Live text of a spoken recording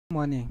Good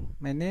morning.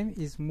 My name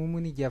is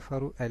Moumouni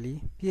Diafarou Ali,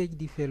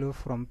 PhD Fellow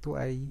from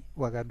Touaï,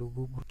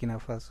 Ouagadougou, Burkina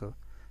Faso.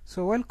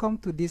 So welcome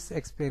to this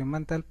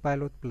experimental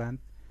pilot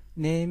plant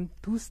named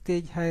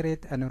two-stage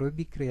high-rate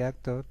anaerobic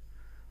reactor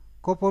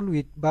coupled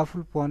with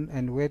baffle pond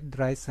and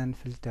wet-dry sand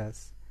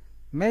filters.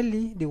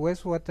 Mainly the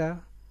wastewater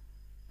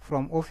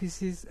from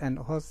offices and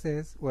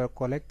hostels were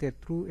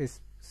collected through a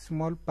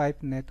small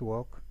pipe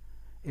network.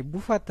 A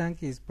buffer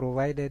tank is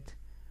provided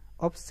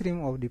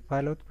upstream of the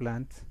pilot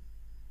plant,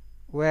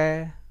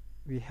 where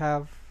we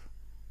have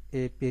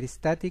a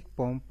peristatic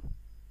pump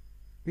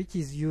which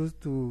is used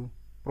to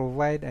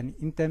provide an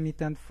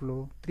intermittent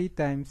flow 3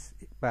 times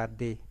per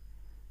day.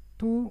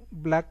 2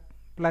 black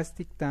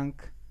plastic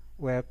tanks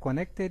were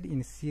connected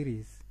in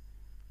series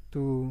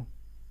to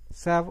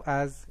serve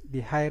as the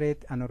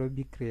high-rate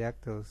anaerobic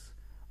reactors.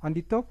 On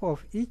the top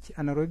of each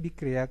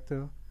anaerobic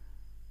reactor,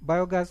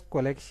 biogas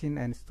collection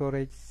and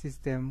storage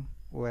systems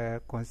were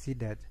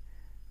considered.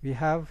 We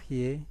have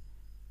here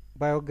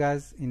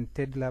biogas in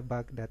Tedlar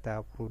bags that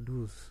are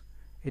produced.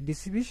 A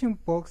distribution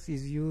box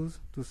is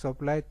used to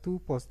supply 2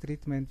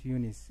 post-treatment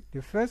units.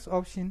 The first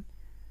option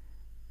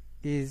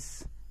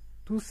is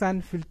 2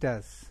 sand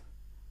filters,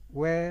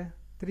 where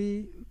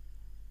 3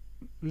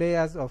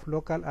 layers of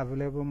local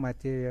available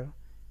material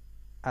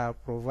are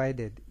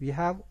provided. We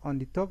have on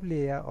the top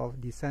layer of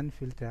the sand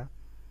filter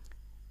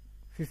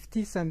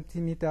 50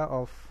 centimeters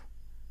of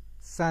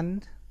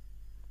sand,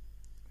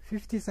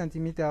 50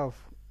 centimeters of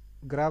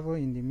gravel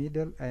in the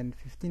middle, and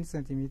 15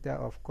 centimeters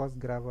of coarse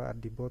gravel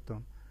at the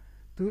bottom.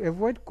 To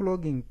avoid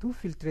clogging, 2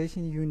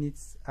 filtration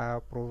units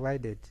are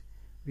provided.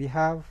 They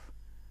are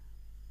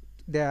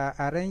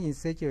arranged in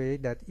such a way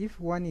that if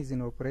one is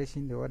in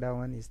operation, the other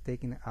one is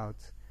taken out.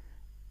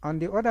 On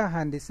the other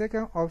hand, the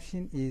second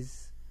option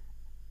is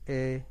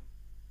a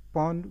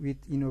pond with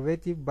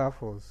innovative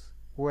baffles,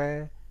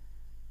 where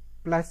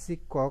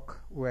plastic cork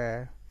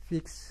were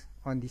fixed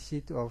on the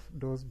sheet of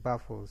those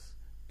baffles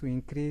to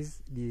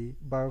increase the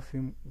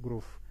biofilm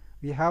growth.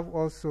 We have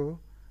also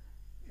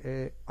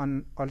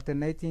an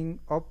alternating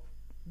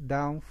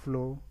up-down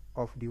flow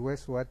of the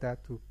wastewater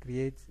to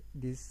create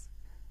this,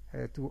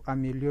 to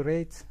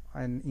ameliorate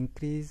and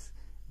increase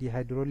the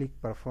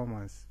hydraulic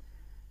performance.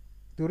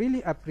 To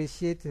really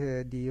appreciate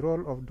the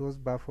role of those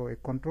baffles, a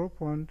control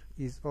pond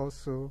is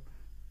also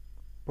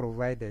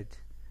provided.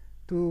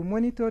 To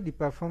monitor the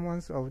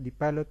performance of the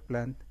pilot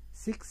plant,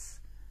 6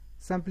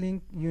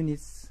 sampling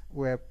units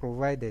were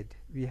provided.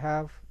 We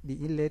have the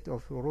inlet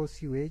of raw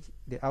sewage,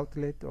 the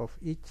outlet of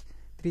each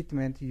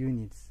treatment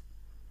unit.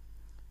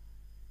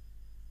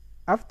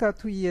 After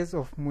 2 years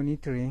of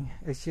monitoring,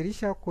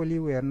 Escherichia coli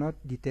were not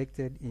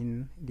detected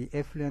in the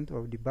effluent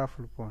of the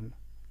baffle pond.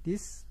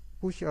 This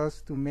pushed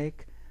us to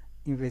make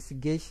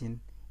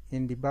investigation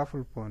in the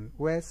baffle pond,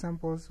 where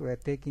samples were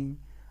taken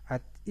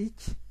at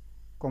each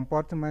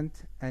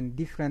compartment and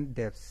different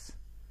depths.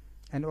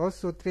 And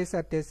also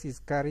tracer test is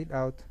carried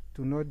out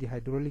to know the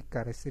hydraulic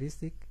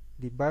characteristic.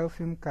 The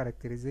biofilm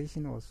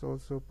characterization was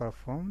also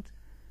performed.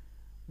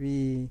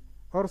 We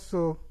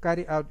also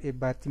carry out a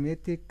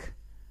bathymetric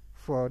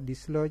for the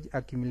sludge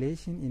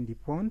accumulation in the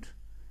pond.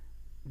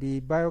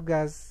 The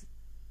biogas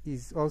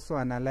is also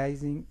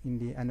analyzing in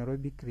the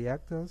anaerobic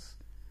reactors.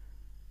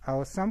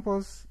 Our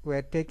samples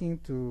were taken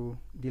to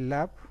the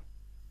lab.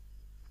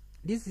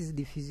 This is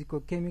the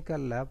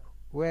physicochemical lab,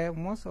 where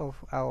most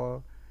of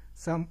our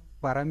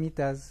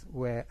parameters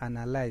were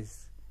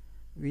analyzed.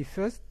 We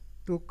first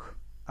took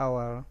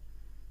our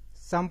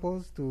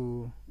samples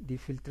to the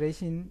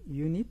filtration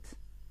unit,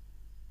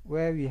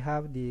 where we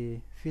have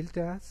the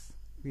filters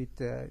with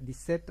the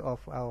set of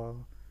our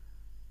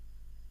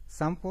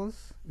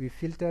samples. We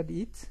filtered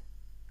it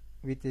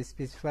with a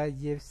specified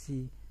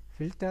GFC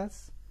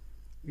filters.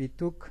 We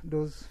took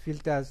those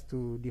filters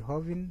to the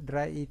oven,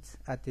 dry it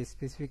at a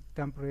specific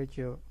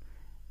temperature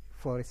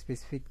for a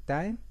specific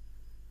time.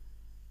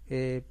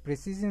 A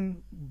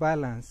precision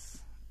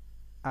balance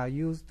are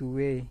used to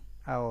weigh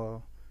our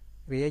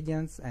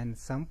reagents and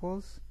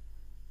samples.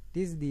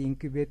 This is the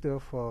incubator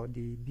for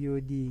the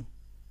BOD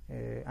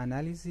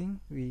analyzing.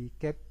 We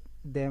kept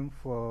them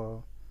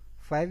for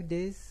 5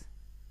 days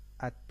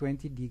at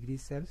 20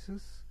 degrees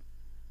Celsius.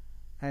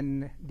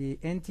 And the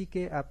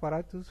NTK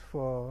apparatus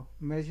for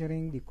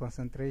measuring the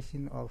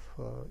concentration of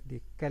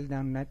the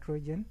killed-down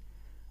nitrogen.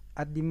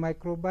 At the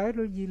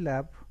microbiology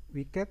lab,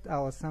 we kept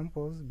our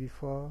samples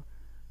before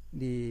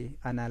the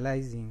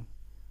analyzing.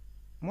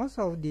 Most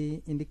of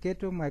the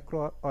indicator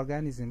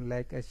microorganisms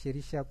like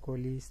Escherichia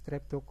coli,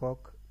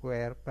 streptococcus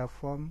were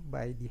performed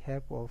by the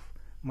help of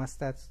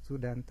master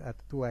student at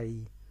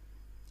Touaï.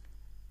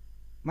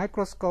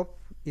 Microscope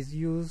is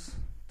used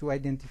to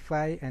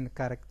identify and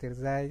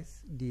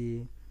characterize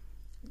the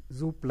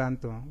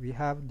zooplankton. We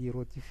have the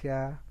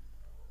rotifera,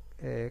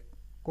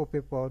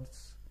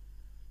 copepods,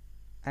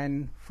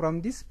 and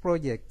from this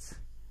project,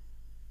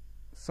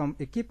 some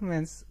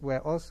equipments were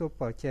also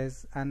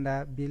purchased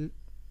under Bill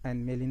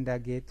and Melinda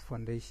Gates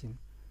Foundation.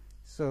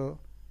 So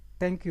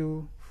thank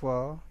you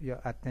for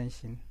your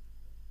attention.